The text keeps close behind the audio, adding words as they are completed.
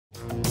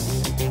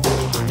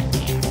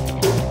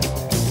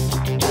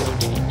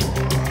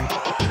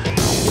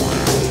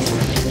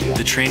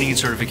training and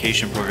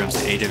certification programs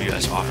that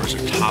AWS offers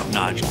are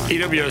top-notch.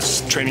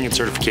 AWS training and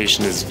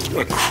certification is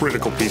a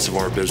critical piece of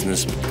our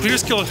business.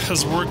 ClearScale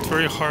has worked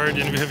very hard,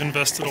 and we have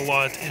invested a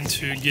lot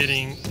into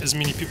getting as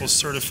many people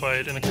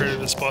certified and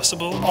accredited as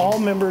possible. All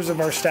members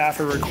of our staff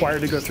are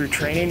required to go through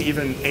training,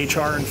 even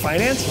HR and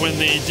finance. When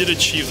they did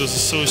achieve those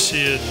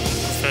associate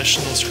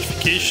professional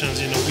certifications,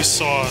 we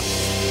saw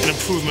an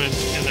improvement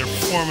in their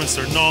performance,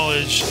 their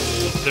knowledge,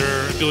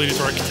 their ability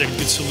to architect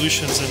good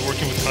solutions and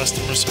working with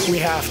customers. We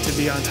have to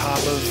be on top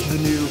of the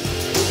new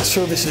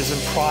services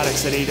and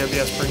products that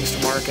AWS brings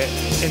to market.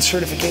 And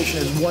certification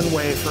is one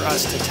way for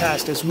us to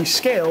test as we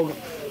scale,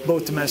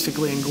 both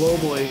domestically and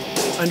globally,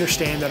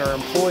 understand that our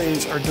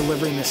employees are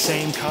delivering the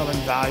same common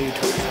value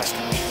to our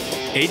customers.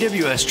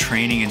 AWS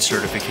training and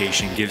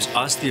certification gives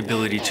us the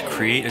ability to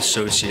create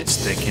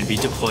associates that can be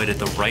deployed at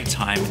the right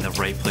time in the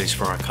right place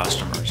for our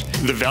customers.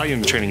 The value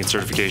in the training and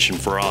certification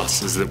for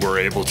us is that we're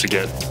able to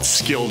get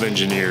skilled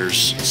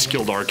engineers,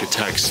 skilled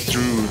architects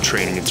through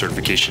training and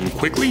certification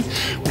quickly,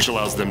 which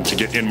allows them to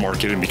get in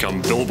market and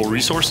become billable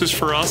resources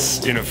for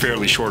us in a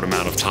fairly short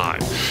amount of time.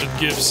 It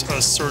gives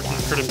us certain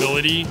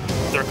credibility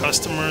with our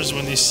customers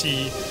when they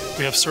see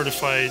we have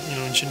certified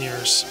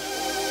engineers.